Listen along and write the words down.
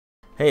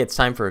Hey, it's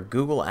time for a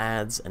Google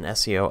Ads and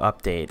SEO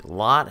update. A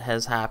lot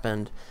has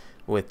happened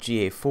with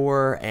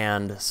GA4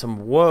 and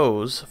some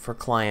woes for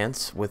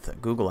clients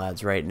with Google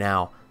Ads right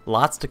now.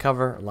 Lots to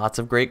cover, lots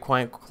of great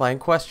client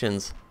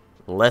questions.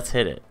 Let's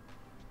hit it.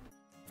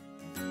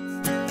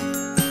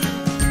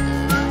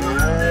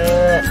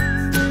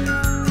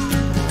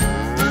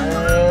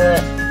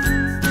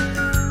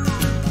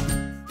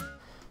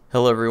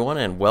 Hello everyone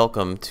and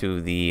welcome to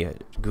the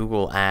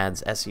Google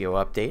Ads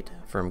SEO update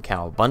from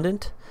Kow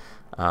Abundant.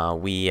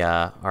 We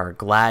are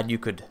glad you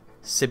could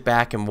sit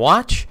back and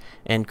watch,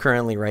 and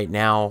currently right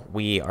now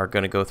we are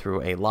going to go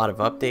through a lot of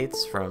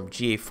updates from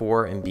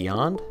GA4 and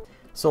beyond.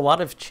 So a lot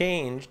have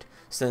changed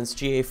since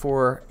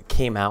GA4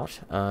 came out.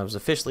 It was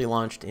officially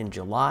launched in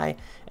July,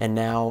 and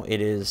now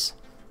it is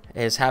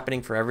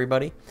happening for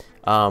everybody.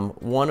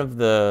 One of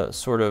the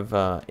sort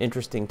of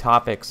interesting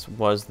topics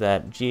was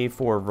that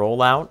GA4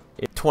 rollout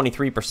is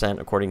 23%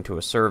 according to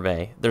a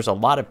survey. There's a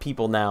lot of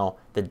people now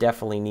that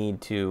definitely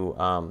need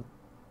to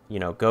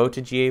go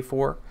to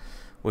GA4,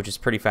 which is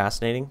pretty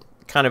fascinating.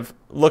 Kind of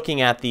looking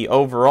at the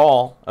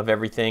overall of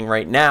everything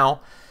right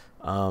now,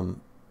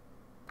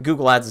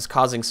 Google Ads is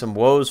causing some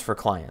woes for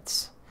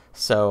clients.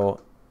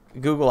 So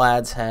Google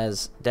Ads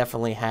has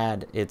definitely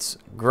had its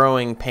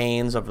growing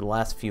pains over the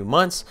last few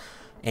months.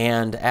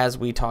 And as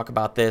we talk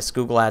about this,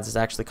 Google Ads is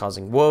actually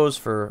causing woes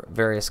for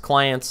various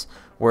clients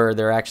where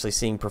they're actually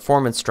seeing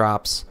performance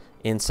drops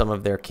in some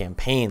of their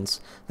campaigns.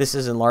 This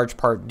is in large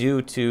part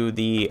due to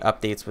the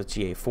updates with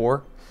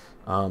GA4.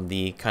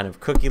 The kind of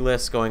cookie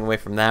list, going away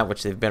from that,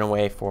 which they've been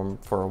away for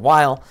a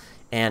while,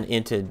 and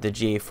into the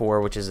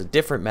GA4, which is a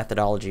different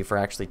methodology for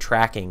actually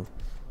tracking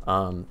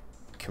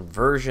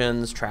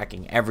conversions,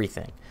 tracking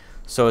everything.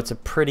 So it's a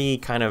pretty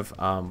kind of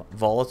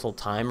volatile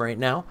time right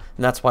now,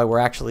 and that's why we're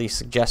actually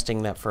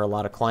suggesting that for a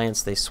lot of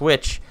clients they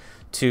switch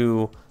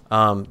to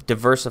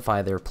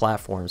diversify their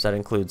platforms. That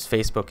includes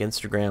Facebook,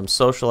 Instagram,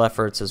 social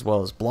efforts, as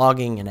well as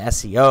blogging and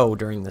SEO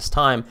during this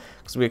time,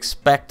 because we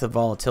expect the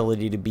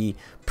volatility to be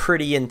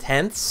pretty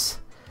intense.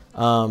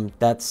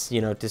 That's,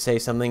 to say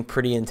something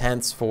pretty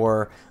intense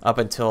for up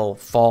until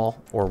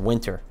fall or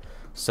winter.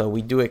 So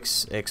we do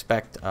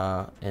expect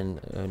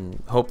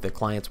and hope that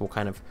clients will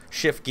kind of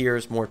shift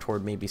gears more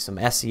toward maybe some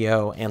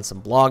SEO and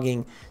some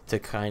blogging to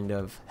kind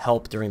of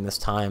help during this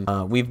time.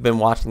 We've been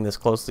watching this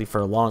closely for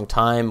a long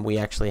time. We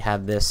actually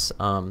had this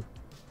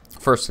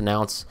first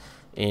announced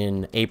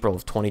in April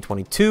of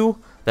 2022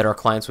 that our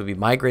clients would be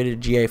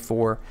migrated to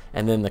GA4,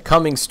 and then the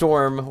coming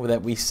storm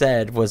that we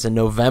said was in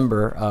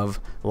November of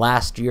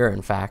last year,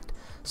 in fact.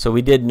 So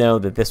we did know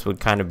that this would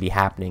kind of be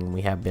happening.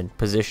 We have been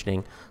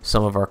positioning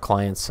some of our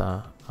clients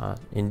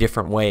in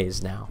different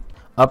ways now.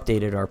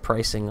 Updated our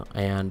pricing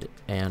and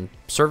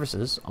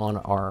services on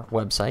our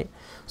website.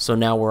 So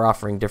now we're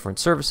offering different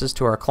services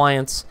to our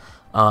clients,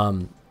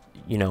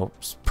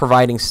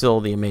 providing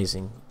still the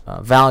amazing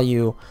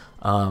value.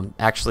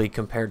 Actually,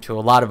 compared to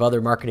a lot of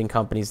other marketing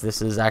companies, this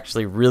is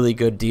actually a really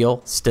good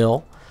deal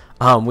still.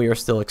 We are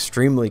still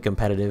extremely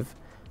competitive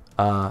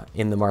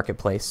in the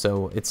marketplace,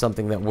 so it's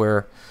something that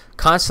we're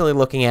constantly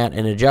looking at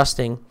and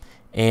adjusting.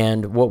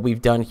 And what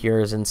we've done here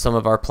is in some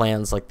of our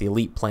plans, like the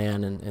Elite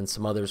plan and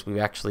some others, we've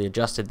actually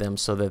adjusted them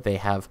so that they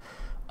have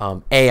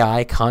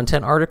AI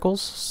content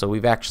articles. So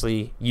we've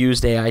actually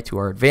used AI to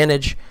our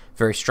advantage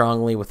very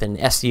strongly within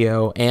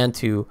SEO and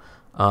to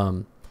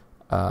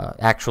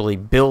actually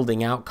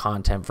building out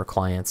content for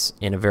clients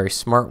in a very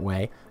smart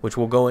way, which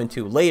we'll go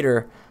into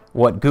later,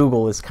 what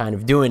Google is kind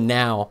of doing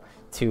now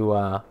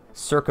to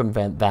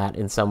circumvent that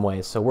in some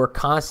ways. So we're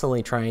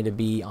constantly trying to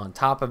be on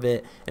top of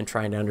it and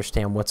trying to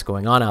understand what's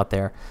going on out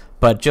there.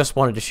 But just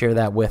wanted to share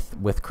that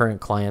with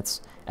current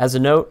clients. As a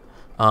note,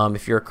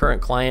 if you're a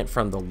current client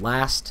from the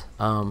last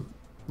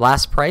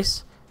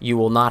price, you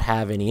will not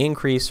have any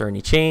increase or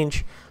any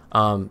change.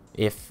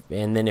 If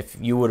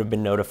you would have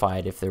been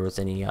notified if there was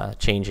any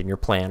change in your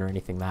plan or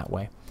anything that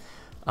way.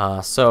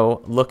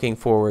 So looking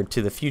forward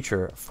to the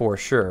future for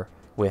sure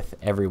with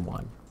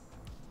everyone.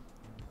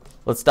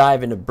 Let's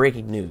dive into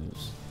breaking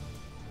news.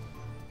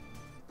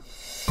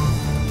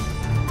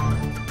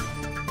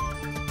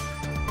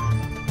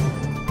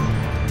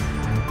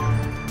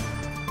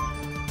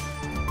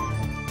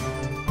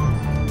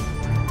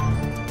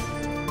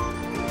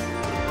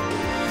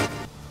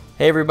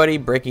 Hey everybody,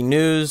 breaking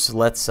news.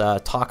 Let's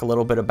talk a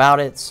little bit about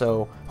it.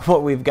 So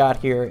what we've got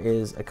here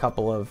is a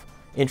couple of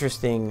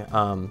interesting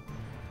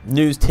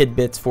news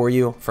tidbits for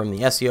you from the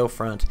SEO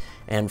front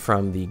and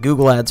from the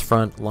Google Ads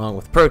front, along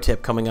with pro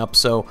tip coming up.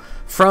 So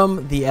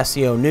from the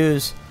SEO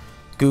news,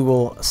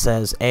 Google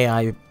says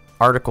AI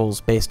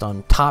articles based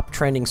on top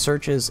trending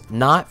searches,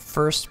 not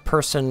first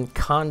person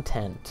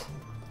content.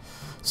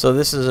 So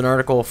this is an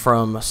article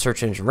from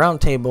Search Engine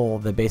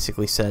Roundtable that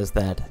basically says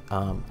that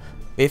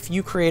if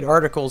you create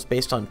articles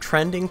based on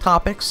trending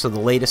topics, so the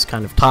latest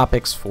kind of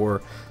topics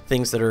for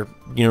things that are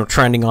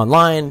trending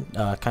online,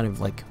 kind of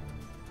like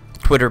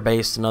Twitter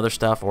based and other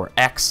stuff, or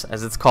X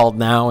as it's called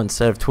now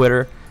instead of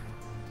Twitter,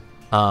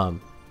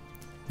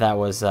 that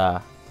was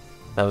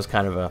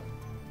kind of a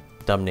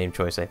dumb name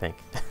choice, I think.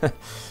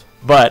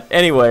 But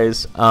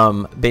anyways,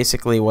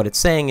 basically what it's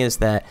saying is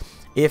that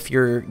if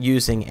you're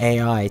using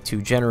AI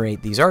to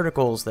generate these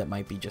articles that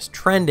might be just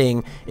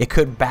trending, it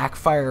could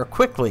backfire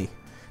quickly,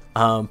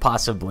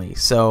 possibly.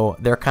 So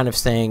they're kind of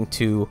saying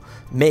to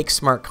make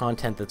smart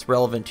content that's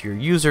relevant to your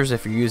users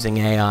if you're using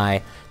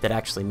AI that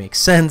actually makes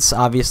sense.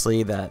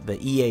 Obviously, the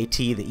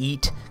EAT, the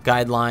EAT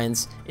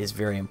guidelines is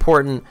very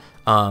important.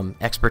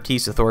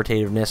 Expertise,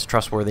 authoritativeness,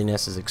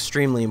 trustworthiness is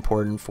extremely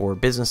important for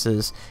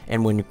businesses.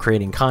 And when you're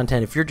creating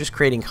content, if you're just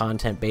creating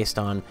content based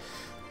on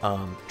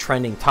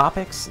trending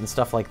topics and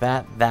stuff like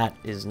that, that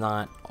is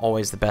not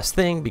always the best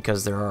thing,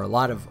 because there are a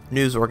lot of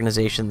news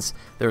organizations.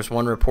 There's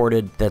one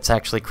reported that's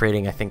actually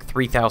creating, I think,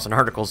 3,000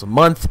 articles a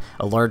month,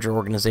 a larger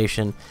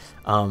organization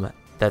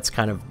that's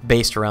kind of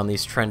based around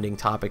these trending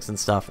topics and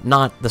stuff.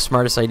 Not the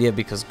smartest idea,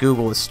 because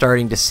Google is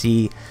starting to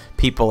see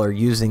people are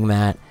using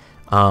that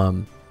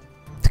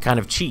to kind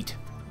of cheat.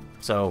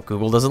 So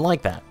Google doesn't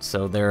like that.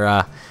 So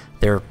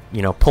they're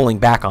pulling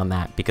back on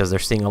that, because they're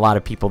seeing a lot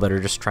of people that are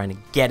just trying to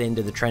get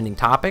into the trending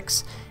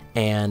topics,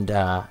 and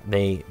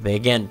they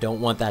again don't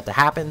want that to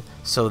happen,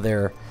 so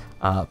they're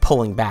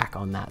pulling back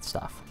on that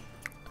stuff.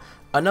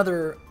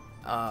 Another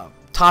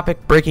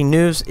topic, breaking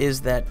news,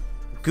 is that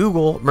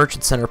Google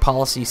Merchant Center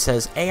policy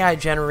says AI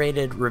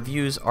generated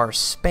reviews are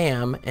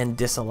spam and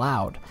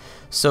disallowed.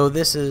 So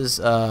this is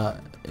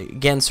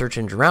again Search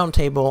Engine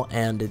Roundtable,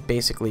 and it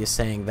basically is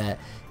saying that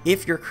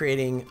if you're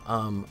creating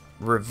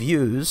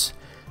reviews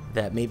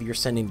that maybe you're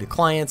sending to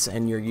clients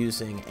and you're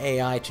using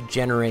AI to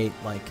generate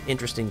like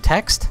interesting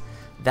text,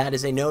 that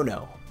is a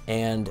no-no.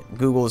 And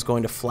Google is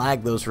going to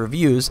flag those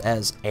reviews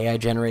as AI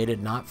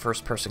generated, not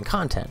first-person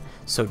content.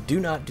 So do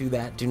not do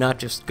that. Do not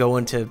just go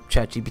into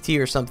ChatGPT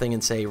or something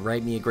and say,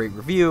 write me a great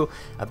review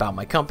about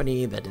my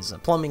company that is a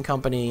plumbing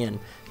company and,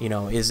 you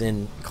know, is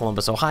in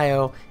Columbus,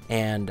 Ohio,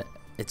 and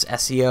it's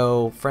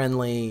SEO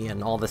friendly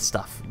and all this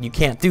stuff. You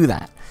can't do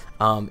that.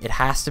 It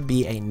has to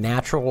be a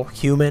natural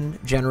human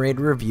generated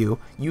review.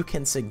 You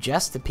can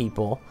suggest to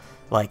people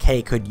like,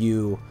 hey, could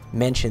you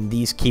mention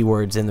these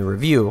keywords in the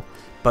review,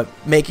 but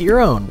make it your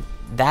own.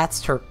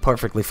 That's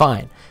perfectly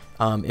fine.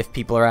 If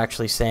people are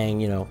actually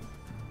saying, you know,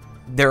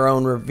 their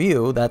own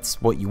review,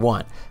 that's what you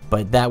want.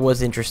 But that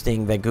was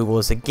interesting that Google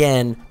is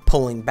again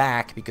pulling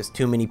back, because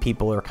too many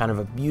people are kind of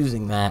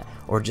abusing that,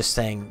 or just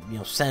saying, you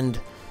know, send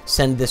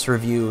this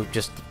review,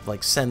 just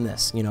like send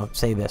this, you know,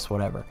 say this,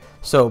 whatever.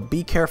 So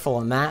be careful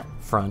on that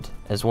front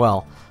as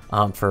well,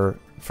 for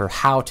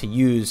how to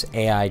use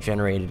AI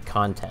generated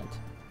content.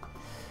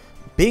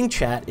 Bing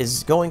Chat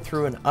is going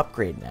through an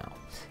upgrade now,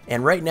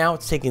 and right now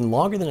it's taking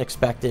longer than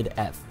expected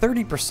at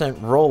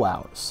 30%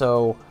 rollout.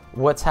 So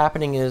what's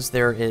happening is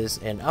there is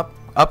an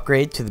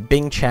upgrade to the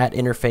Bing Chat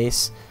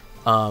interface,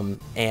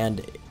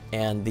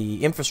 and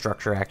the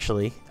infrastructure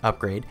actually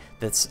upgrade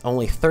that's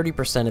only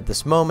 30% at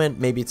this moment.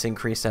 Maybe it's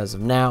increased as of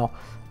now,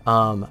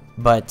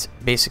 but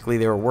basically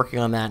they were working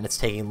on that and it's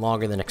taking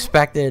longer than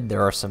expected.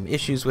 There are some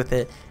issues with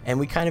it, and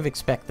we kind of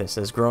expect this,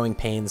 as growing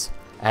pains,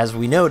 as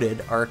we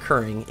noted, are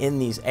occurring in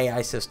these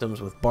AI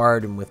systems with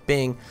Bard and with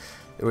Bing.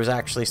 There was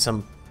actually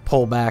some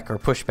pullback or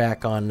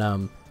pushback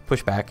on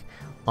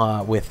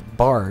with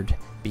Bard,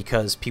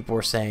 because people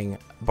were saying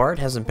Bard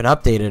hasn't been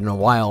updated in a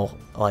while,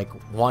 like,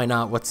 why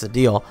not, what's the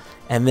deal?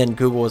 And then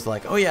Google was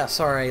like, oh yeah,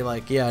 sorry,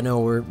 like, yeah, no,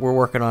 we're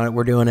working on it,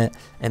 we're doing it,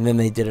 and then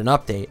they did an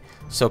update.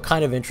 So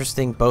kind of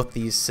interesting, both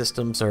these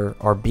systems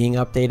are being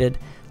updated.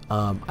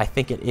 I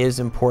think it is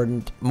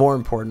more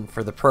important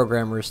for the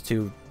programmers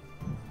to,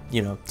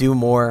 you know, do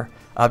more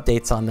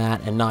updates on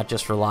that and not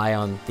just rely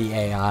on the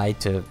AI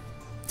to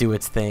do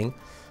its thing.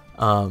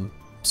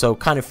 So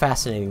kind of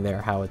fascinating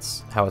there how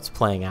it's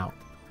playing out.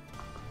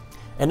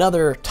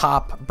 Another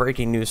top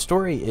breaking news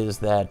story is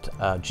that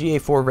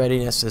GA4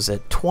 readiness is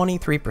at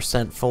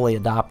 23% fully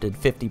adopted,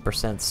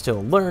 50%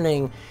 still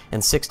learning,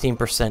 and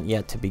 16%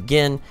 yet to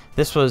begin.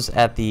 This was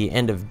at the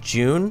end of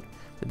June.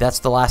 That's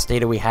the last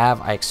data we have.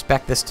 I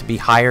expect this to be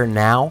higher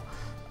now,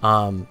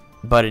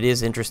 but it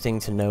is interesting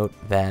to note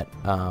that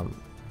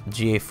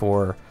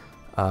GA4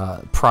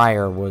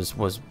 prior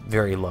was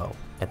very low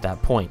at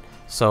that point.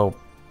 So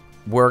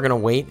we're going to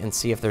wait and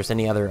see if there's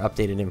any other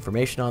updated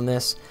information on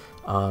this.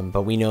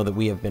 But we know that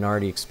we have been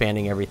already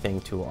expanding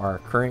everything to our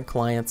current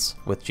clients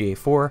with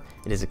GA4.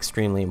 It is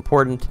extremely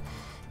important.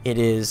 It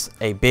is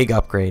a big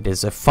upgrade. It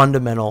is a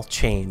fundamental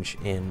change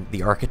in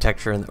the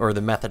architecture or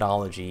the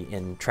methodology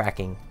in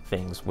tracking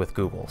things with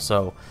Google.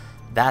 So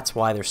that's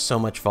why there's so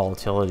much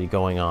volatility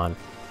going on,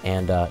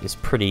 and it's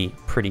pretty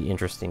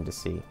interesting to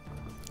see.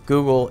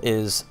 Google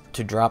is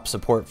to drop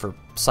support for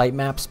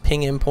sitemaps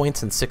ping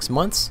endpoints in 6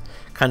 months.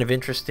 Kind of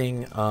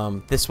interesting.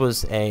 This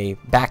was a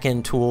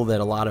back-end tool that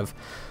a lot of,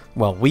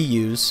 well, we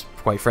use,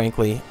 quite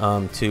frankly,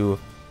 to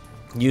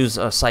use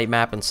a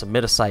sitemap and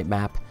submit a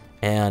sitemap,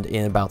 and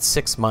in about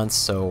 6 months,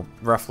 so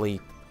roughly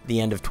the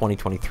end of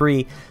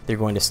 2023, they're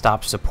going to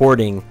stop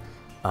supporting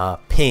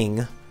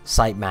ping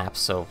sitemaps,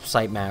 so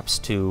sitemaps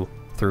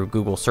through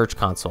Google Search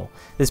Console.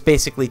 This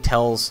basically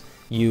tells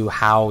you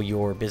how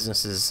your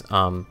business is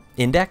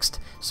indexed,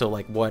 so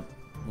like what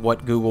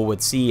what Google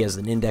would see as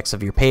an index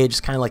of your page.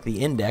 It's kind of like the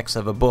index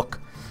of a book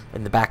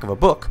in the back of a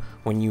book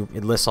when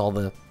it lists all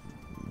the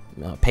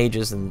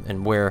pages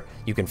and where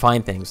you can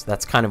find things.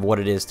 That's kind of what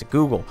it is to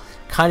Google.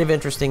 Kind of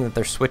interesting that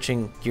they're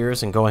switching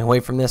gears and going away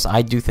from this.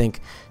 I do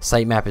think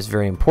sitemap is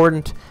very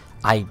important.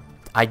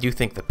 I do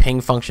think the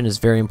ping function is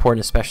very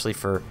important, especially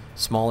for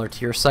smaller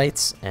tier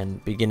sites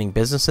and beginning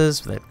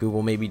businesses that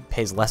Google maybe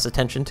pays less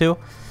attention to.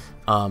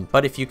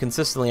 But if you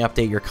consistently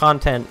update your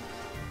content,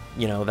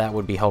 that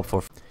would be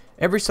helpful.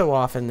 Every so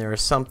often there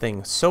is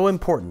something so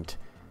important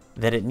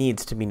that it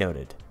needs to be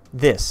noted.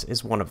 This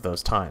is one of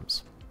those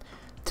times.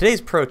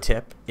 Today's pro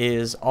tip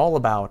is all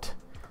about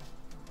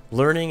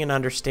learning and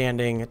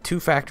understanding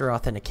two-factor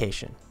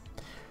authentication.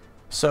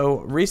 So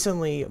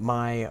recently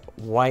my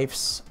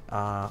wife's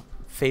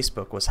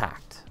Facebook was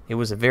hacked. It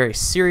was a very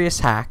serious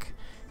hack,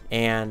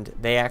 and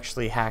they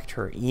actually hacked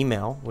her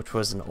email, which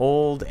was an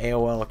old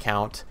AOL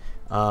account.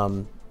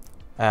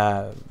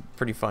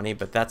 Pretty funny,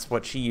 but that's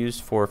what she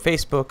used for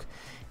Facebook,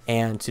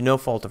 and to no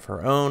fault of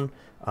her own,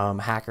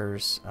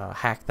 hackers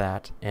hacked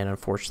that and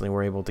unfortunately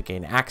were able to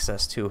gain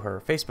access to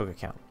her Facebook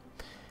account.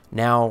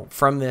 Now,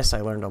 from this,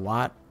 I learned a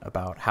lot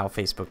about how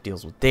Facebook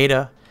deals with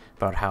data,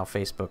 about how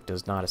Facebook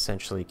does not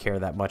essentially care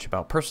that much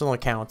about personal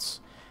accounts.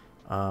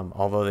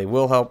 Although they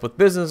will help with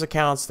business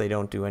accounts, they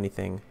don't do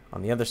anything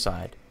on the other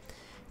side,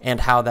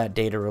 and how that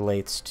data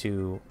relates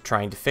to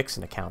trying to fix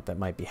an account that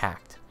might be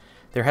hacked.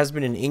 There has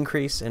been an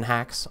increase in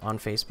hacks on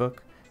Facebook,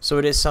 so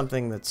it is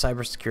something that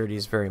cybersecurity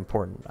is very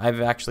important.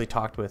 I've actually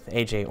talked with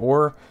AJ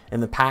Orr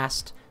in the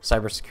past,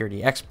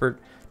 cybersecurity expert.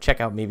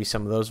 Check out maybe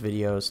some of those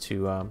videos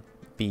to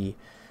be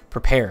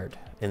prepared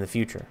in the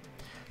future.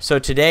 So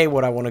today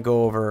what I want to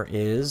go over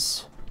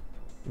is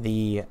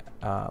the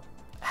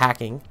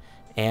hacking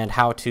and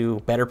how to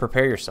better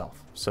prepare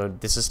yourself. So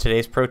this is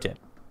today's pro tip.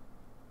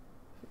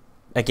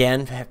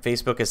 Again,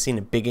 Facebook has seen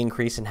a big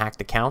increase in hacked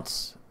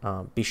accounts.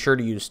 Be sure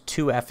to use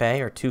 2FA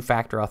or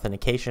two-factor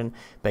authentication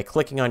by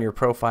clicking on your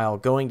profile,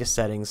 going to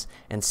settings,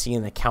 and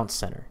seeing the account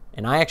center.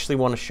 And I actually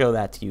want to show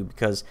that to you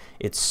because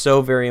it's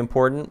so very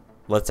important.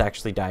 Let's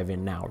actually dive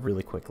in now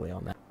really quickly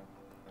on that.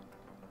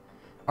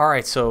 All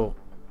right, so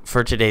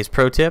for today's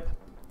pro tip,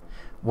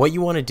 what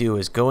you want to do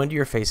is go into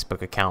your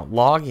Facebook account,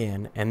 log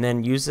in, and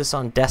then use this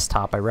on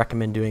desktop. I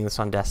recommend doing this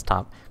on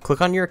desktop.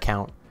 Click on your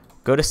account,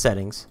 go to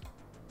settings,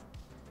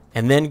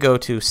 and then go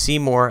to see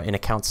more in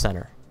account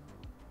center.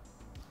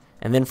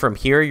 And then from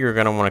here, you're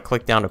going to want to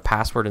click down to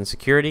password and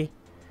security,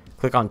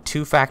 click on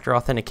two-factor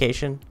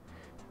authentication,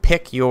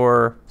 pick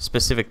your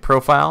specific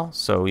profile.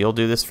 So you'll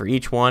do this for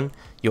each one.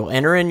 You'll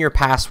enter in your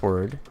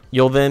password.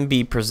 You'll then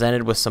be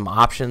presented with some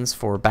options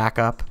for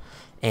backup.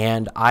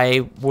 And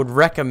I would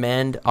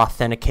recommend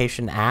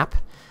authentication app.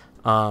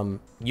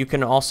 You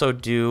can also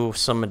do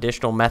some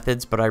additional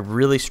methods, but I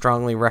really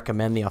strongly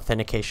recommend the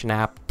authentication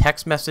app.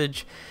 Text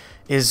message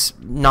is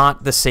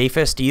not the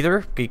safest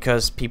either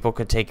because people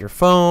could take your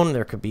phone.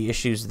 There could be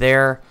issues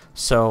there.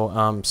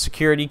 So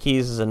security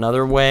keys is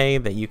another way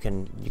that you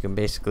can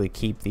basically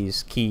keep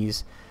these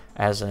keys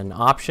as an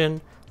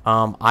option.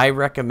 I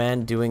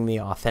recommend doing the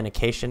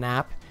authentication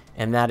app,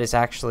 and that is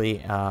actually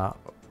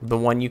the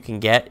one you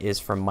can get is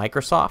from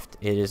Microsoft.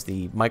 It is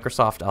the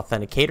Microsoft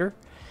Authenticator,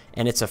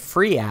 and it's a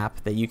free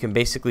app that you can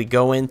basically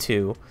go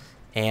into,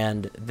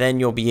 and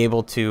then you'll be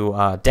able to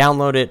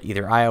download it,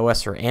 either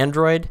iOS or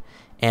Android.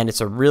 And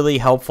it's a really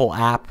helpful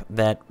app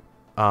that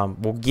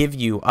will give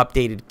you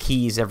updated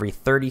keys every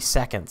 30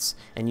 seconds.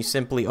 And you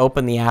simply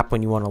open the app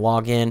when you want to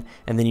log in,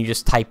 and then you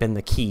just type in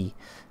the key,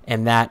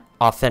 and that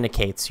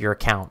authenticates your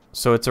account.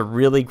 So it's a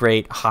really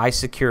great high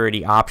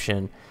security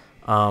option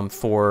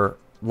for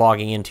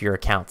logging into your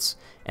accounts.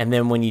 And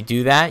then when you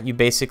do that, you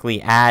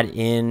basically add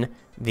in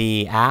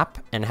the app,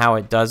 and how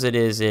it does it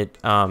is you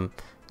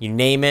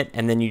name it,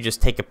 and then you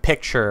just take a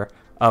picture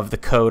of the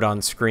code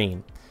on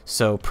screen.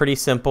 So pretty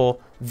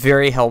simple,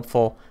 very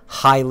helpful,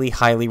 highly,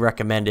 highly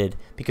recommended,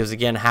 because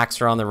again,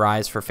 hacks are on the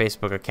rise for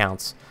Facebook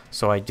accounts.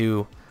 So I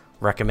do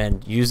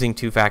recommend using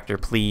two-factor,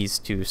 please,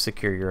 to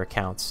secure your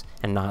accounts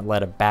and not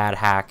let a bad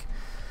hack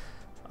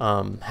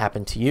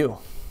happen to you.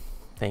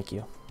 Thank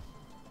you.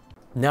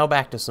 Now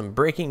back to some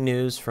breaking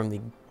news from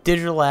the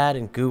digital ad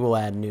and Google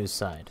ad news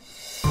side.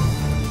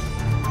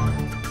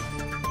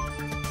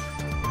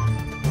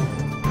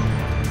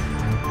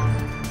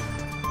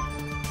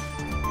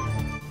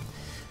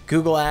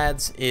 Google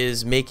Ads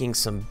is making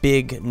some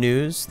big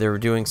news. They're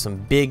doing some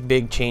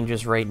big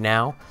changes right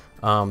now.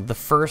 The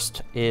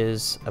first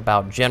is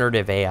about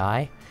generative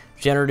AI.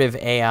 Generative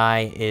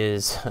AI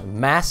is a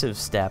massive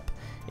step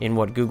in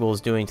what Google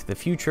is doing to the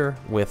future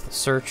with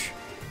search,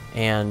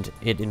 and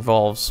it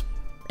involves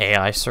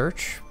AI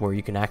search, where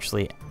you can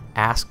actually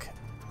ask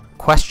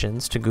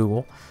questions to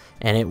Google,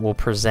 and it will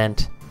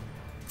present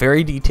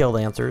very detailed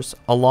answers,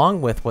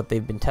 along with what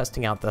they've been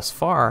testing out thus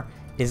far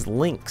is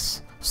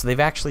links. So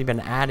they've actually been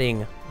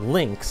adding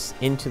links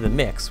into the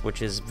mix,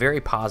 which is very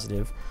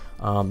positive.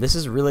 This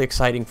is really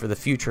exciting for the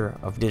future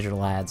of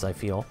digital ads, I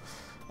feel,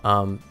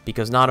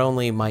 because not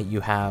only might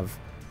you have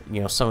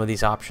some of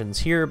these options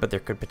here, but there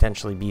could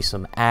potentially be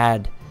some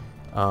ad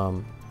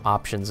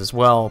options as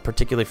well,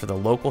 particularly for the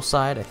local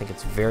side. I think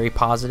it's very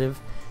positive.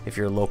 If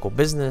you're a local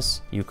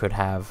business, you could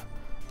have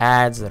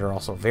ads that are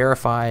also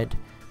verified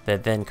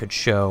that then could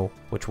show,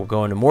 which we'll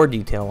go into more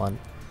detail on,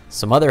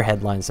 some other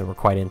headlines that were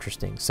quite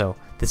interesting. So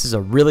this is a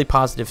really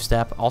positive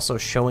step. Also,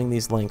 showing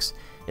these links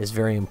is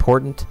very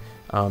important.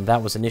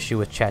 That was an issue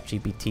with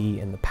ChatGPT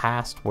in the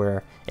past,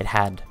 where it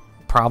had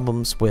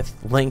problems with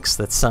links,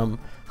 that some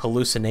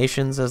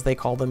hallucinations, as they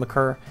call them,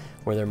 occur,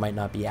 where there might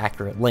not be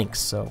accurate links.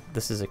 So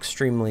this is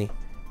extremely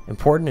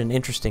important and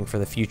interesting for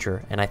the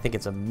future, and I think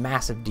it's a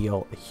massive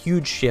deal, a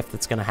huge shift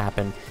that's going to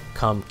happen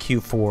come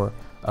Q4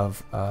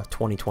 of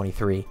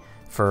 2023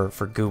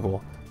 for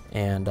Google.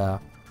 And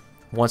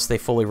once they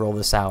fully roll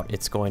this out,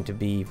 it's going to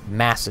be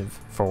massive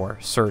for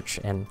search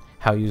and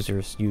how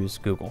users use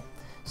Google.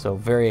 So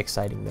very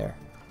exciting there.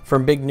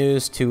 From big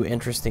news to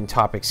interesting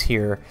topics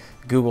here,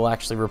 Google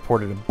actually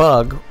reported a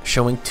bug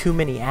showing too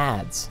many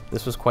ads.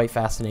 This was quite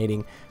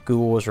fascinating.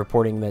 Google was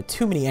reporting that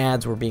too many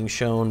ads were being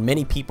shown.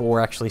 Many people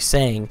were actually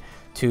saying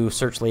to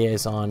Search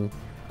Liaison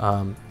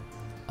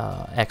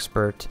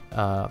expert,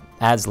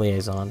 ads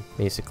liaison,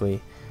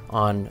 basically,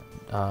 on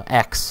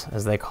X,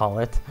 as they call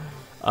it,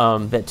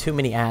 that too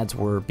many ads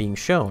were being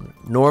shown.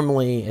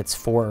 Normally it's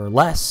 4 or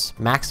less,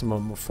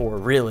 maximum of 4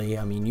 really.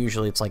 I mean,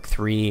 usually it's like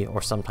 3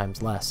 or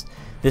sometimes less.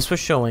 This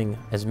was showing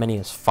as many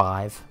as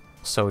 5,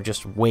 so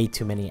just way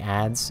too many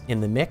ads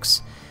in the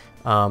mix.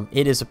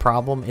 It is a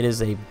problem. It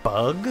is a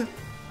bug.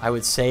 I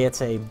would say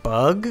it's a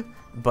bug,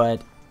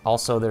 but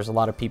also there's a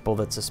lot of people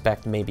that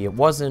suspect maybe it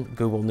wasn't.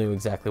 Google knew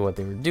exactly what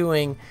they were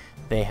doing.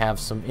 They have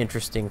some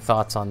interesting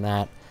thoughts on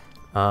that.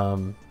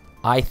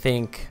 I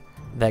think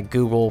that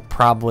Google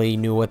probably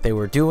knew what they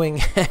were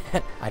doing.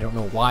 I don't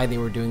know why they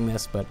were doing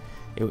this, but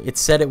it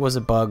said it was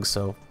a bug,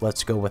 so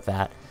let's go with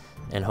that.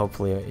 And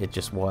hopefully it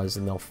just was,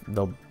 and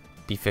they'll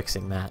be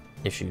fixing that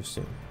issue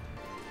soon.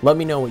 Let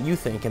me know what you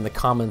think in the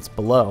comments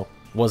below.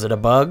 Was it a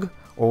bug,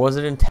 or was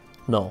it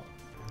intentional?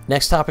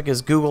 Next topic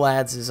is Google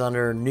Ads is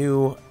under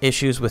new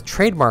issues with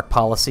trademark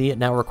policy. It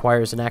now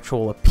requires an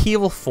actual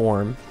appeal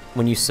form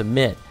when you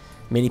submit.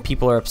 Many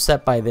people are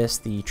upset by this.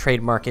 The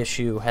trademark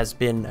issue has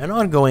been an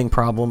ongoing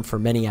problem for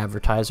many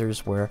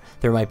advertisers, where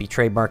there might be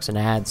trademarks in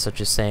ads, such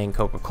as saying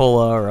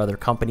Coca-Cola or other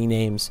company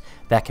names.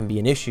 That can be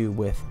an issue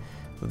with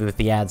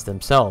the ads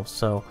themselves.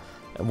 So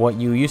what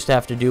you used to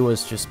have to do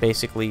was just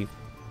basically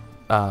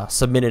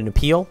submit an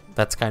appeal.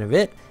 That's kind of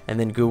it. And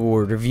then Google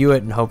would review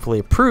it and hopefully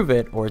approve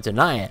it or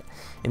deny it.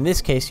 In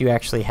this case, you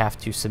actually have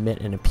to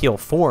submit an appeal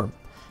form.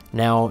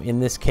 Now,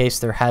 in this case,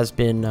 there has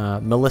been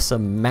Melissa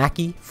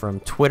Mackey from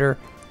Twitter,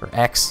 or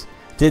X,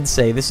 did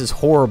say this is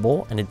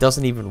horrible and it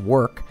doesn't even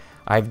work.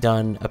 I've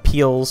done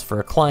appeals for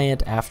a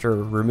client after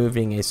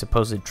removing a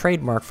supposed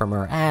trademark from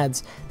our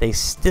ads. They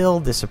still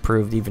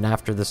disapproved even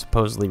after the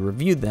supposedly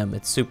reviewed them.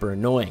 It's super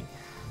annoying.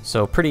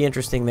 So pretty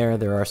interesting there.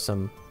 There are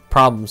some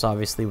problems,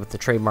 obviously, with the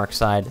trademark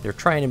side. They're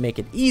trying to make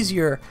it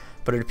easier,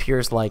 but it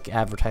appears like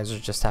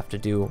advertisers just have to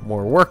do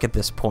more work at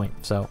this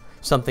point. So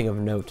something of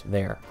note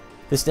there.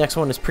 This next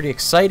one is pretty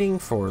exciting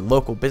for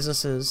local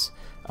businesses.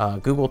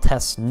 Google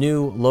tests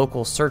new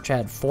local search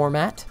ad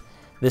format.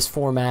 This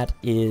format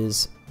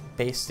is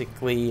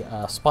basically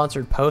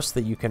sponsored posts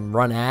that you can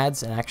run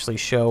ads and actually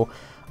show,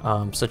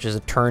 such as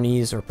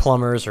attorneys or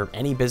plumbers or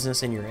any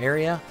business in your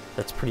area.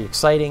 That's pretty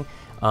exciting.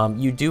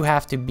 You do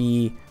have to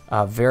be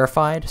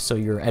verified, so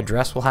your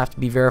address will have to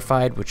be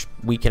verified, which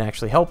we can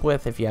actually help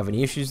with if you have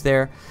any issues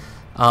there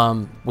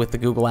with the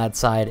Google Ads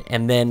side.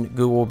 And then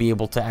Google will be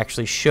able to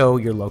actually show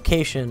your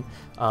location.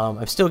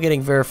 I'm still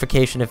getting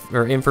verification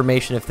or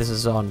information if this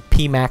is on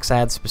PMax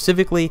ads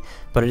specifically,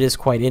 but it is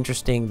quite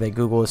interesting that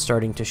Google is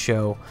starting to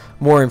show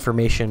more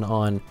information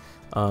on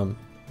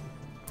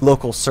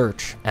local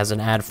search as an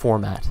ad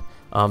format.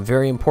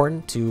 Very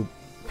important to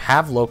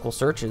have local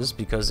searches,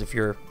 because if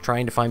you're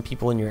trying to find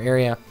people in your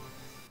area,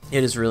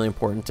 it is really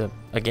important to,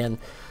 again,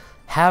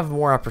 have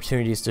more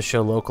opportunities to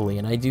show locally.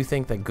 And I do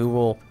think that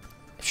Google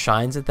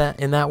shines at that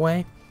in that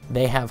way.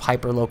 They have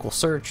hyper-local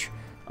search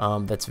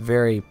that's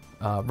very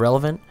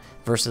relevant,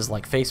 versus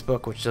like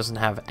Facebook, which doesn't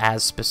have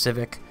as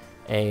specific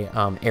a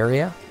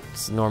area.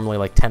 It's normally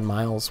like 10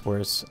 miles,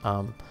 whereas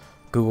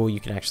Google, you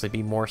can actually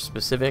be more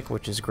specific,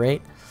 which is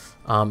great.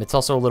 It's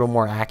also a little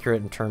more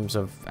accurate in terms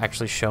of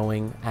actually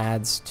showing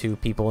ads to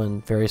people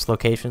in various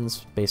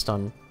locations based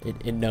on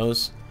it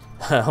knows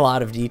a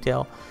lot of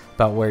detail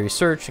about where you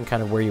search and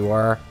kind of where you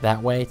are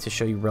that way to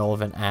show you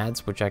relevant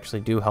ads, which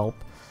actually do help.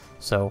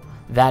 So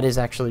that is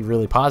actually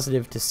really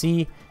positive to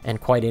see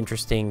and quite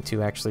interesting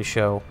to actually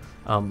show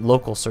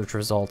local search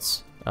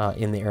results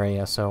in the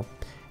area. So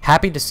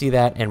happy to see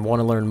that and want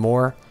to learn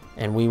more.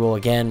 And we will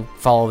again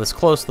follow this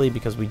closely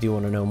because we do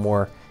want to know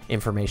more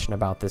information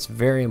about this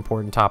very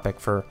important topic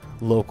for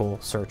local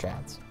search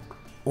ads.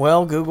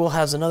 Well, Google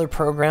has another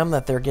program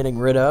that they're getting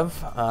rid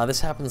of.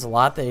 This happens a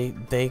lot.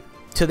 They,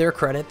 to their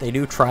credit, they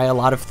do try a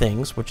lot of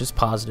things, which is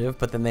positive,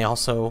 but then they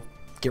also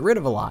get rid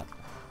of a lot.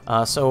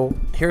 So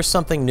here's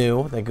something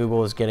new that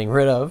Google is getting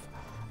rid of.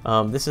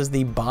 This is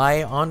the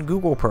Buy on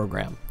Google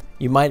program.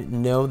 You might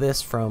know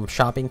this from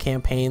shopping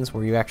campaigns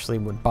where you actually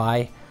would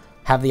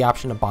have the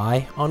option to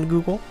buy on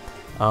Google.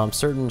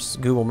 Certain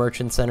Google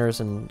Merchant Centers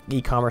and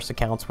e-commerce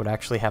accounts would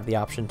actually have the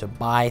option to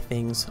buy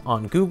things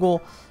on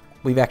Google.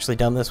 We've actually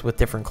done this with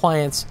different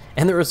clients,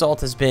 and the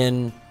result has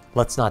been,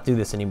 let's not do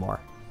this anymore.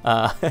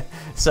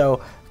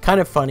 So kind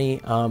of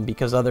funny,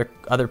 because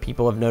other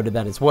people have noted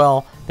that as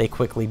well. They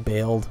quickly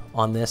bailed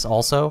on this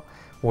also,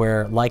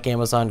 where like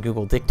Amazon,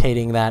 Google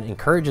dictating that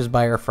encourages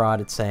buyer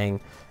fraud, it's saying,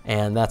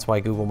 and that's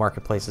why Google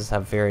marketplaces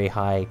have very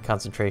high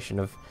concentration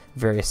of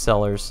various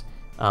sellers.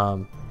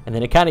 And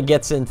then it kind of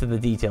gets into the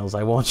details.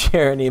 I won't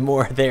share any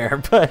more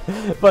there, but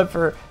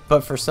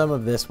for some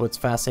of this, what's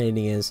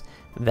fascinating is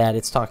that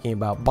it's talking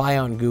about buy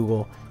on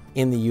Google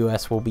in the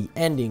US will be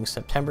ending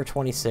September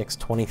 26,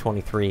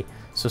 2023.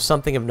 So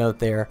something of note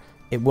there.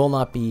 It will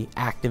not be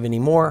active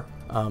anymore.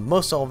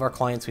 Most all of our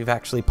clients, we've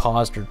actually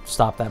paused or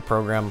stopped that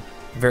program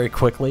very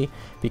quickly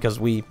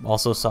because we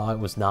also saw it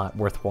was not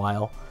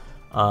worthwhile.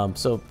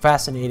 So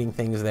fascinating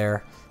things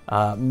there.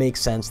 Makes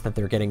sense that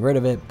they're getting rid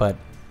of it, but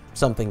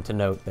something to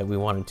note that we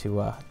wanted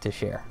to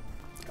share.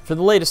 For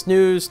the latest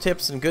news,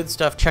 tips, and good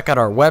stuff, check out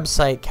our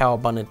website,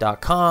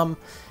 kowabundant.com,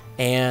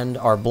 and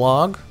our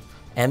blog.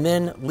 And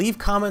then leave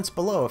comments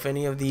below if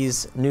any of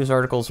these news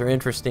articles are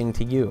interesting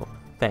to you.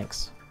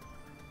 Thanks.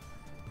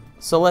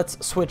 So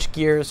let's switch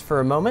gears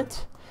for a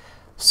moment.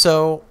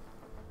 So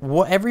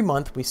every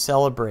month we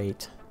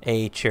celebrate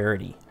a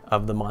charity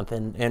of the month,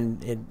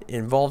 and it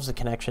involves a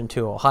connection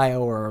to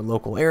Ohio or our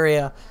local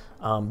area.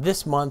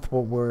 This month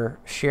what we're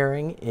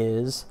sharing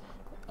is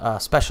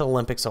Special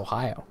Olympics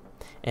Ohio,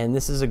 and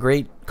this is a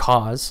great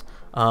cause.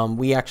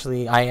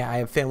 I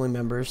have family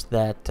members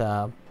that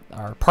are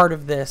part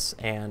of this,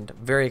 and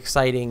very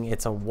exciting.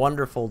 It's a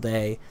wonderful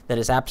day that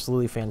is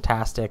absolutely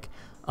fantastic.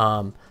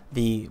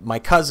 My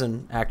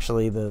cousin,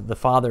 actually, the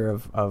father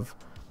of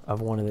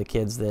one of the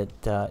kids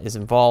that is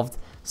involved,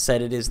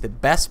 said it is the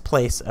best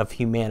place of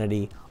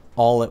humanity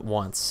all at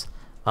once.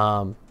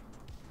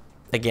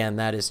 Again,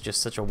 that is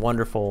just such a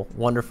wonderful,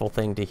 wonderful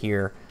thing to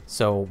hear.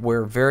 So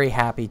we're very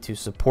happy to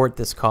support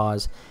this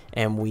cause,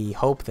 and we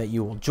hope that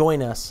you will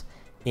join us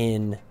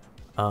in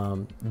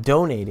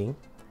donating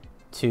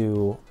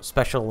to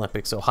Special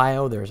Olympics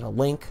Ohio. There's a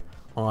link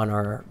on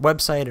our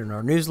website and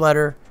our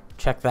newsletter.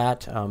 Check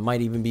that.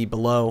 Might even be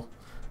below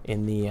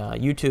in the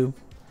YouTube.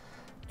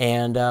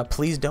 And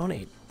please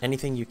donate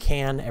anything you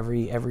can.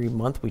 Every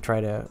month we try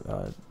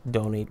to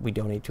donate. We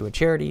donate to a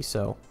charity.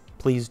 So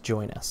please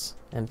join us.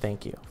 And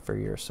thank you for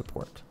your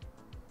support.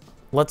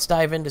 Let's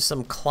dive into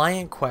some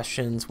client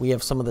questions. We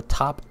have some of the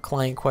top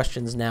client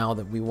questions now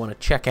that we want to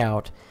check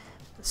out.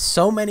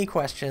 So many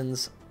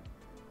questions.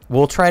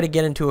 We'll try to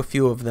get into a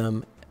few of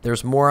them.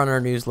 There's more on our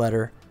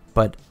newsletter,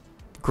 but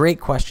great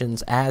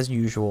questions as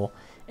usual.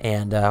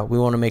 And we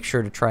want to make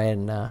sure to try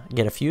and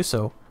get a few.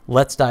 So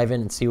let's dive in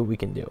and see what we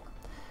can do.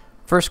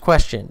 First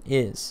question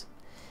is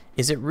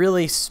it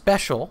really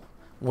special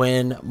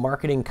when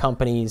marketing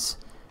companies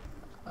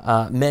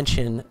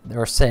mention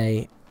or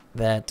say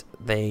that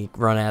they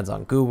run ads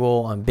on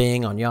Google, on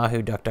Bing, on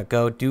Yahoo,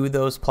 DuckDuckGo? Do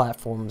those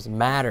platforms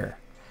matter?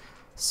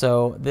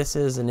 So this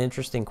is an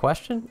interesting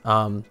question.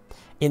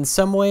 In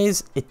some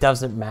ways, it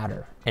doesn't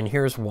matter, and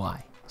here's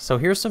why. So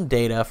here's some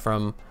data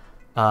from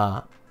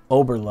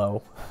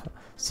Oberlo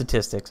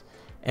statistics,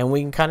 and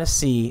we can kind of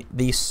see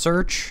the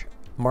search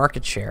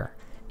market share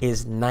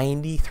is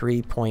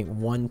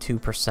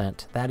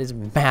 93.12%. That is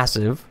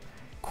massive,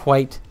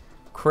 quite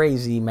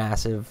crazy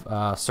massive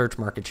search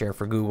market share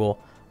for Google.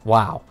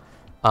 Wow.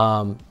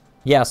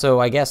 Yeah,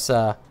 so I guess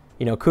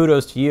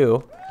kudos to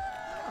you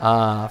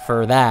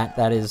for that.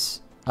 That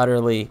is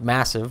utterly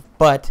massive,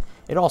 but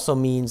it also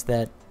means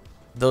that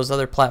those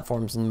other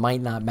platforms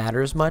might not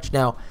matter as much.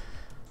 Now,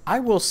 I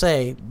will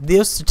say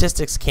those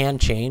statistics can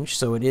change,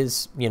 so it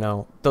is,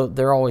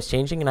 they're always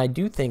changing, and I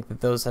do think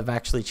that those have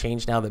actually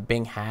changed now that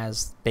Bing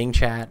has Bing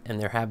Chat, and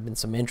there have been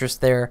some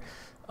interest there.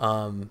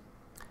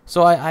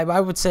 So I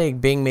would say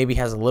Bing maybe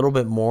has a little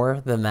bit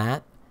more than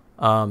that.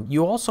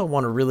 You also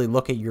want to really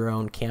look at your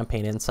own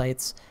campaign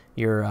insights,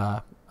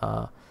 your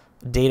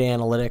data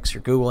analytics,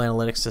 your Google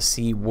Analytics, to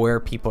see where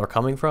people are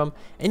coming from.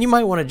 And you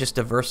might want to just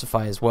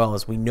diversify as well.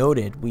 As we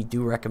noted, we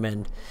do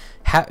recommend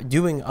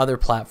doing other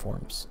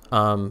platforms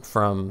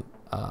from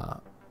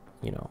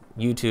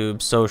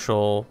YouTube,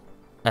 social,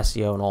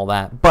 SEO, and all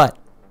that. But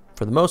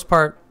for the most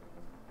part,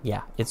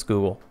 yeah, it's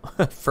Google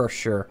for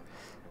sure.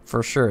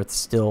 For sure, it's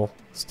still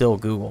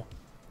Google.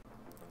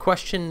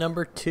 Question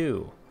number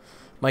 2.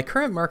 My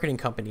current marketing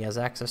company has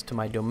access to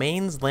my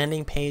domains,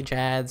 landing page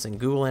ads, and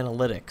Google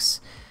Analytics.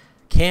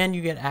 Can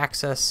you get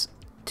access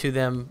to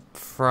them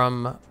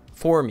for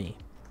me?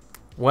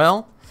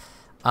 Well,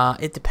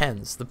 it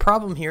depends. The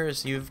problem here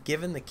is you've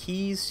given the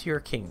keys to your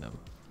kingdom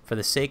for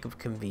the sake of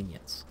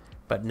convenience.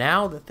 But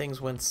now that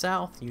things went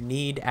south, you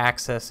need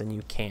access and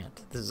you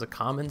can't. This is a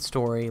common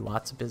story.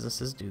 Lots of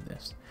businesses do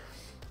this.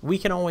 We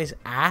can always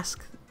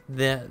ask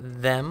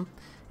them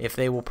if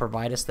they will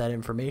provide us that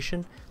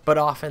information, but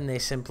often they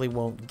simply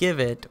won't give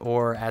it,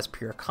 or as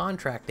per your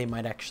contract, they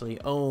might actually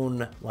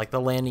own like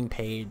the landing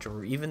page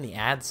or even the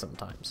ads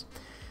sometimes.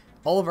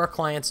 All of our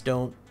clients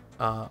don't,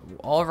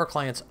 all of our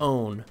clients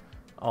own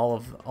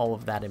all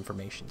of that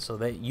information, so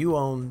that you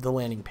own the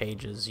landing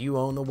pages, you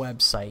own the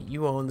website,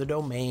 you own the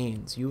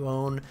domains, you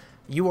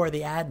are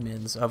the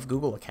admins of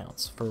Google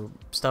accounts for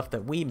stuff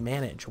that we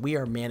manage. We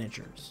are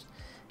managers,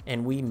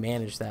 and we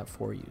manage that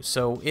for you.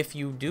 So if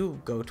you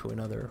do go to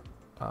another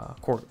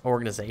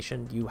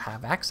organization, you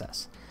have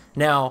access.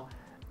 Now,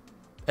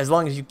 as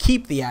long as you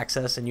keep the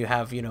access and you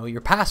have,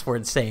 your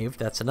password saved,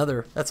 that's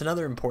another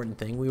important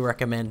thing. We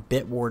recommend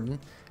Bitwarden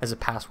as a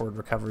password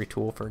recovery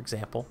tool, for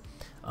example.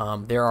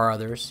 There are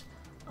others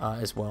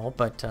as well,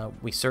 but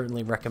we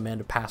certainly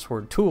recommend a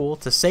password tool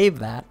to save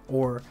that,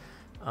 or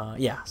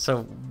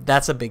so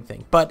that's a big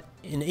thing. But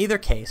in either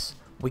case,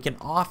 we can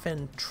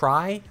often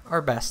try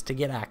our best to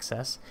get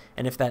access,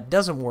 and if that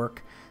doesn't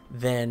work,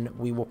 then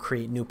we will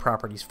create new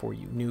properties for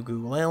you, new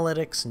Google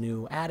Analytics,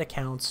 new ad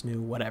accounts, new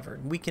whatever.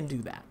 We can do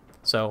that.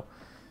 So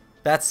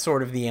that's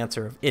sort of the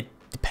answer of it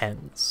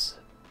depends.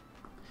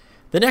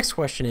 The next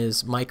question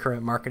is, my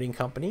current marketing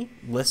company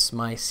lists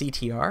my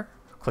CTR,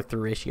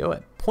 click-through ratio,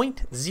 at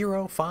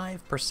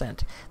 0.05%.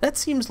 That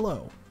seems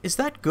low. Is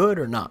that good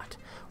or not?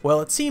 Well,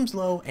 it seems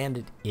low, and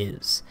it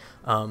is.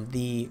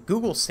 The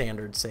Google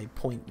standards say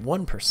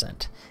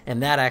 0.1%,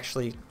 and that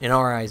actually, in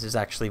our eyes, is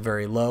actually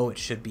very low. It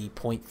should be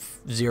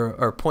 0.5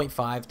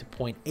 to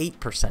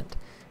 0.8%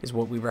 is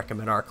what we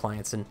recommend our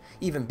clients, and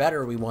even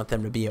better, we want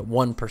them to be at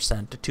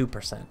 1% to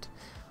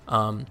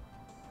 2%.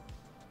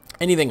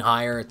 Anything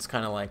higher, it's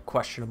kind of like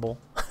questionable,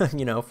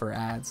 for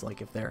ads,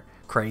 like if they're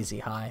crazy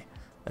high.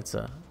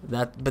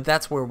 But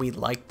that's where we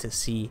like to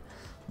see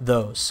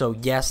those. So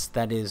yes,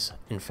 that is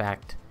in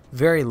fact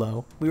very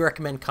low. We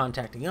recommend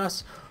contacting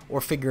us or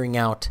figuring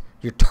out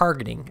your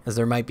targeting, as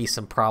there might be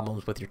some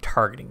problems with your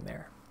targeting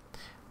there.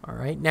 All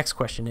right, next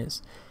question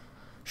is,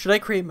 should I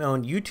create my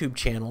own YouTube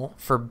channel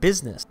for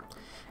business?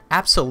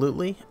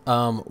 Absolutely.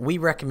 We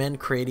recommend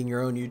creating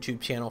your own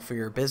YouTube channel for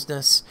your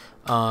business.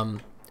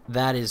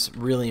 That is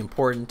really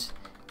important,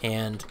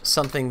 and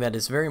something that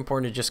is very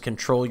important to just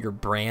control your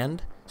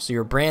brand. So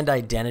your brand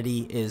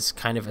identity is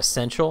kind of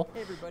essential,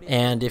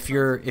 and if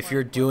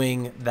you're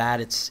doing that,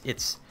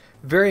 it's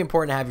very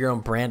important to have your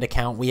own brand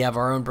account. We have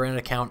our own brand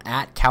account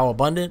at Kow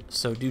Abundant,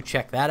 so do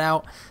check that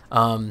out.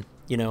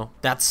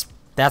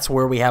 That's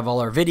where we have all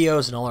our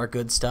videos and all our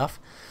good stuff.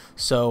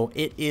 So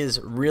it is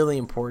really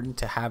important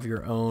to have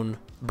your own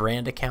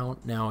brand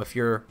account. Now, if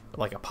you're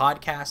like a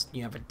podcast,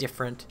 you have a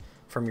different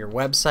from your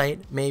website,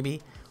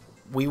 maybe,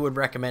 we would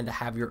recommend to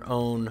have your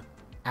own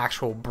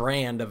actual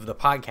brand of the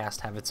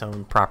podcast have its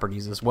own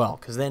properties as well,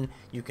 because then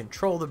you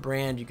control the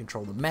brand, you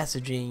control the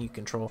messaging, you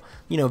control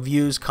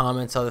views,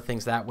 comments, other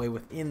things that way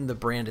within the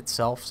brand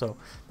itself. So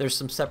there's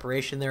some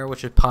separation there,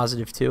 which is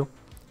positive too,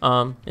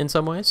 in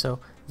some ways. So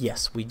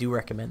yes, we do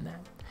recommend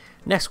that.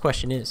 Next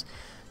question is,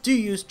 do you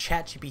use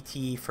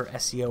ChatGPT for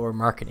SEO or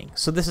marketing?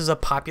 So this is a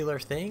popular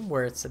thing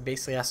where it's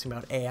basically asking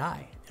about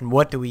AI, and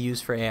what do we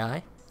use for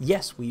AI?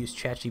 Yes, we use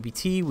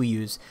ChatGPT. We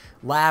use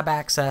lab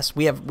access.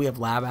 We have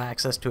lab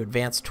access to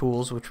advanced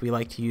tools, which we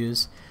like to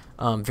use.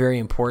 Very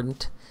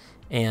important.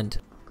 And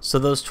so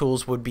those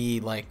tools would be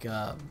like,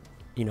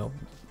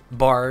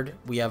 Bard.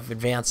 We have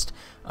advanced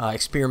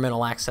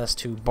experimental access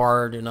to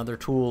Bard and other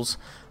tools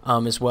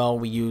as well.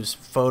 We use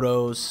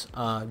photos,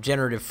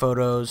 generative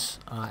photos,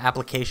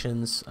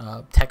 applications,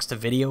 text to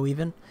video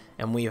even,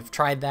 and we have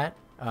tried that.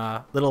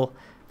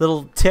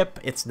 Little tip,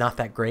 it's not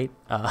that great,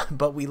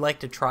 but we like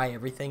to try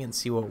everything and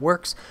see what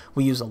works.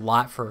 We use a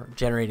lot for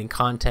generating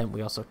content.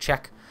 We also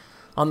check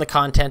on the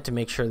content to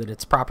make sure that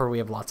it's proper. We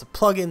have lots of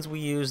plugins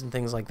we use and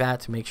things like that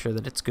to make sure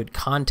that it's good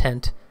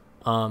content.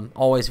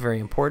 Always very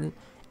important.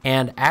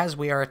 And as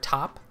we are a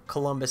top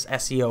Columbus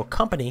SEO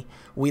company,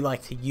 we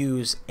like to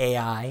use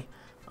AI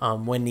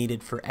when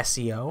needed for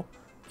SEO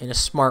in a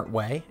smart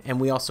way. And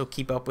we also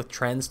keep up with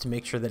trends to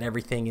make sure that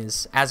everything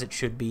is as it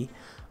should be.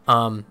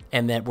 And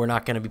that we're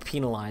not going to be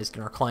penalized,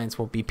 and our clients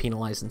won't be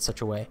penalized in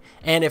such a way.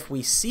 And if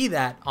we see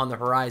that on the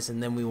horizon,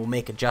 then we will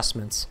make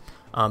adjustments,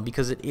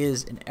 because it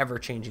is an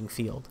ever-changing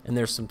field. And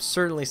there's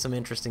certainly some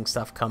interesting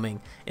stuff coming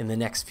in the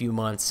next few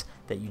months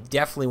that you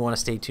definitely want to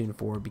stay tuned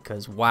for,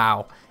 because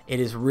wow, it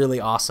is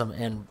really awesome,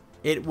 and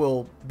it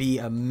will be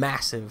a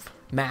massive,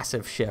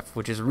 massive shift,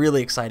 which is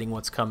really exciting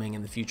what's coming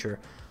in the future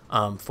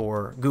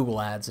for Google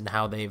Ads, and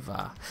how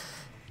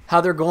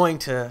they're going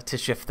to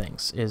shift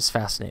things is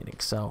fascinating.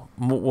 So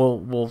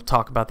we'll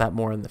talk about that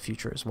more in the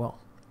future as well.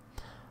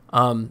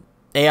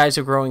 AI is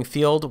a growing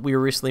field. We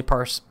were recently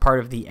part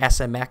of the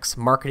SMX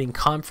Marketing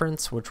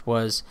Conference, which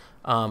was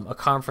a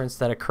conference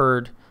that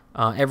occurred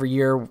every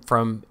year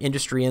from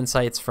industry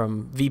insights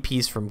from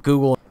VPs from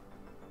Google.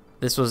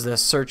 This was the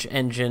Search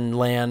Engine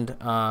Land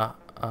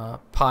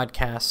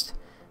podcast.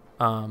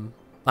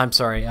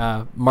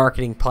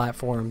 Marketing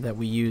platform that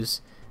we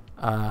use.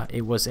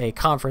 It was a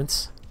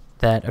conference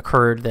that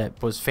occurred that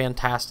was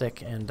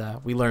fantastic, and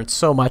we learned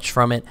so much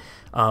from it.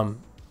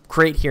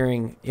 great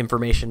hearing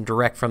information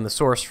direct from the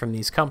source from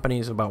these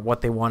companies about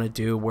what they want to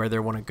do, where they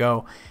want to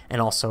go,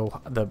 and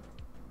also the,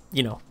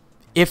 you know,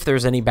 if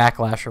there's any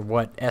backlash or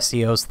what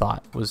SEOs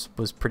thought was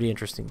pretty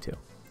interesting too.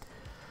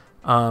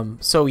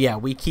 So yeah,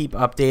 we keep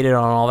updated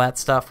on all that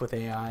stuff with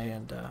AI,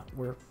 and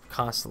we're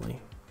constantly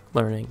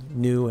learning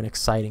new and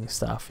exciting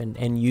stuff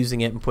and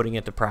using it and putting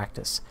it to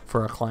practice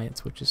for our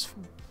clients, which is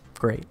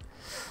great.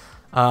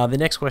 The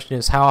next question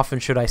is, how often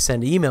should I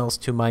send emails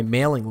to my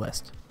mailing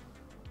list?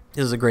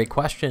 This is a great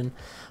question.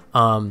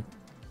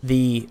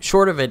 The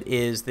short of it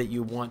is that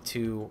you want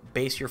to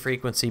base your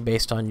frequency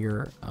based on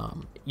your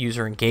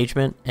user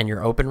engagement and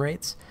your open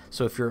rates.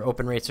 So if your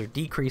open rates are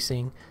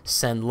decreasing,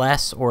 send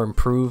less or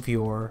improve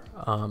your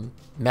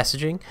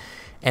messaging.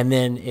 And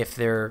then if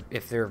they're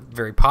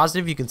very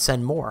positive, you can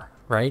send more,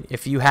 right?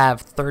 If you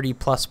have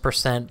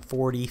 30+%,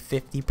 40,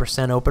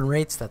 50% open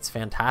rates, that's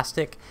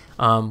fantastic.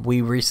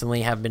 We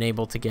recently have been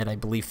able to get, I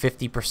believe,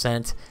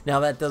 50%. Now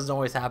that doesn't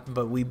always happen,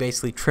 but we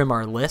basically trim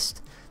our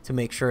list to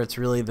make sure it's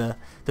really the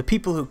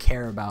people who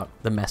care about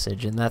the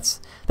message, and that's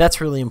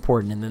really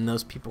important. And then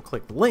those people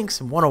click the links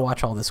and want to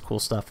watch all this cool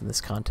stuff and this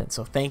content.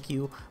 So thank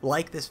you.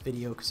 Like this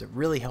video because it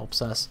really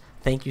helps us.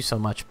 Thank you so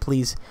much.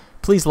 Please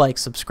like,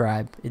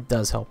 subscribe. It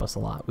does help us a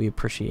lot. We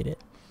appreciate it.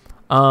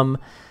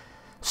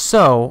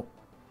 So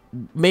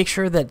make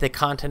sure that the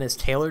content is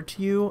tailored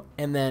to you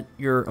and that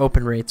your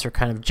open rates are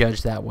kind of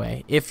judged that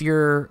way. If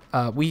you're,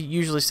 we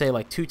usually say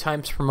like 2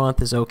 times per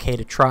month is okay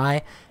to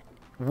try.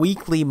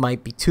 Weekly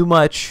might be too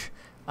much,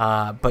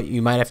 but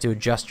you might have to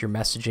adjust your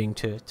messaging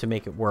to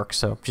make it work.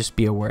 So just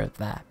be aware of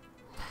that.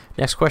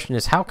 Next question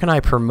is, how can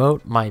I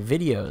promote my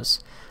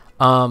videos?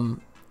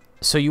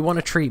 So you want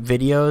to treat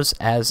videos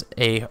as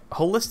a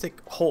holistic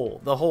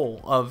whole, the whole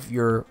of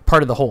your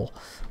part of the whole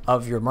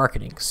of your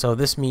marketing. So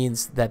this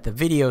means that the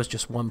video is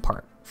just one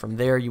part. From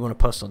there, you want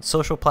to post on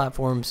social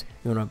platforms.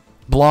 You want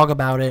to blog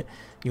about it.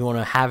 You want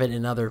to have it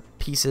in other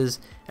pieces,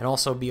 and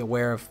also be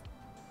aware of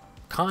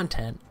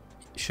content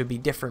should be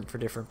different for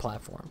different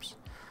platforms.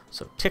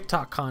 So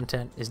TikTok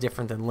content is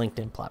different than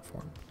LinkedIn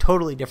platform.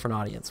 Totally different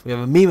audience. We have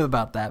a meme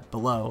about that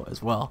below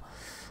as well.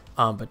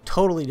 But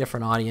totally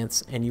different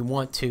audience, and you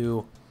want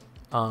to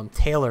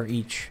tailor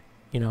each,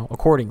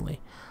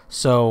 accordingly.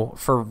 So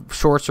for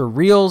shorts or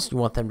reels, you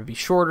want them to be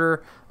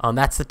shorter.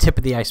 That's the tip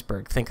of the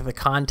iceberg. Think of the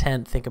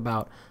content. Think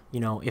about,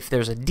 if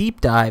there's a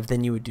deep dive,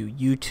 then you would do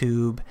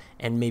YouTube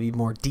and maybe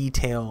more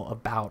detail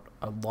about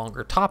a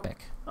longer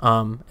topic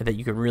that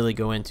you can really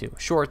go into.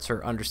 Shorts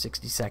are under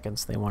 60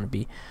 seconds. They want to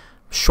be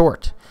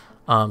short.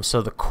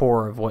 So the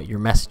core of what your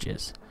message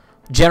is.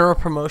 General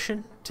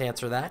promotion, to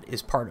answer that,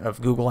 is part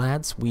of Google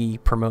Ads. We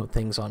promote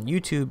things on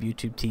YouTube,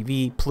 YouTube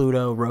TV,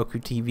 Pluto, Roku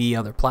TV,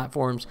 other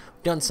platforms.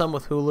 We've done some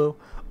with Hulu,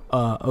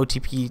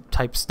 OTP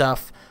type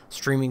stuff,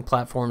 streaming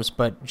platforms,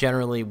 but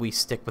generally we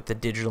stick with the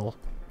digital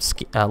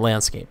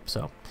landscape.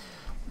 So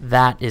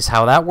that is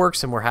how that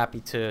works, and we're happy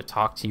to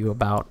talk to you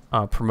about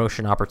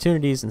promotion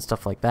opportunities and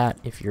stuff like that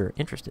if you're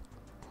interested.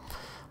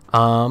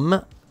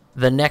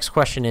 The next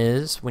question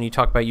is, when you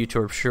talk about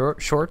YouTube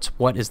Shorts,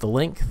 what is the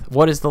length?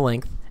 What is the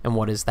length, and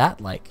what is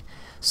that like?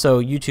 So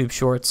YouTube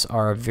Shorts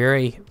are a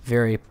very,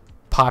 very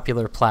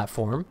popular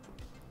platform,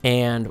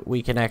 and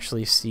we can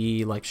actually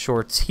see like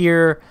shorts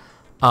here.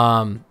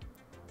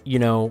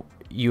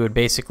 You would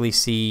basically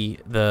see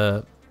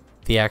the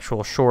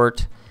actual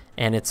short,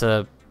 and it's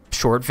a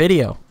short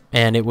video,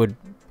 and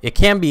it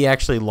can be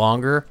actually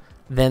longer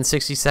than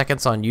 60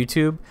 seconds on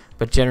YouTube,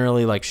 but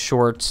generally like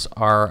shorts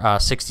are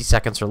 60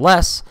 seconds or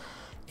less.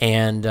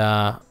 And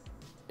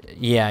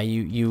yeah,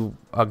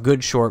 a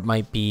good short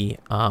might be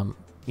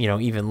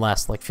even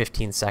less, like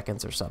 15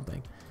 seconds or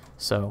something.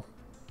 So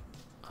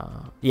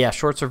yeah,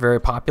 shorts are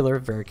very popular,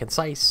 very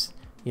concise,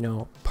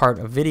 part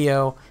of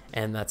video,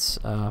 and that's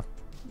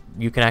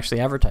you can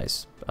actually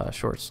advertise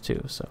shorts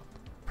too. So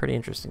pretty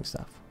interesting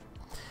stuff.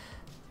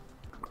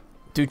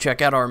 Do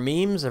check out our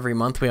memes. Every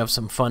month we have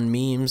some fun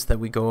memes that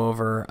we go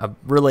over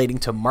relating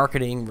to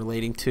marketing,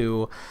 relating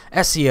to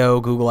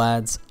SEO, Google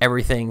Ads,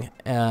 everything.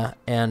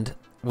 And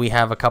we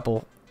have a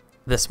couple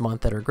this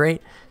month that are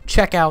great.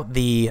 Check out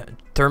the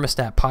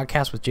Thermostat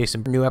podcast with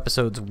Jason. New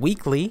episodes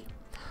weekly.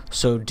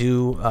 So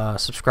do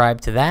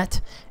subscribe to that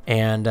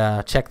and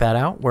check that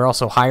out. We're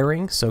also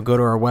hiring, so go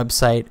to our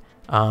website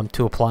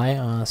to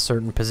apply.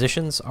 Certain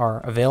positions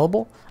are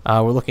available.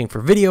 We're looking for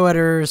video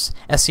editors,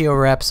 SEO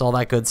reps, all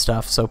that good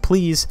stuff. So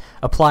please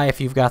apply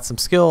if you've got some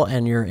skill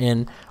and you're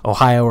in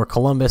Ohio or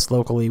Columbus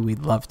locally.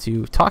 We'd love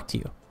to talk to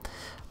you.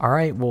 All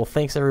right, well,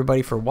 thanks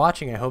everybody for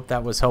watching. I hope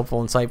that was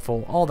helpful,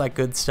 insightful, all that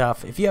good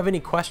stuff. If you have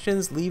any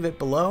questions, leave it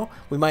below.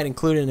 We might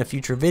include it in a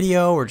future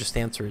video or just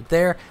answer it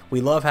there.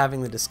 We love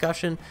having the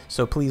discussion,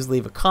 so please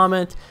leave a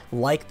comment,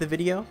 like the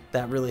video.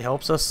 That really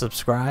helps us.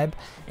 Subscribe,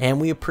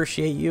 and we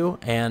appreciate you.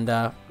 And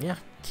yeah,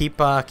 keep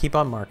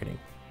on marketing.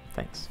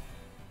 Thanks.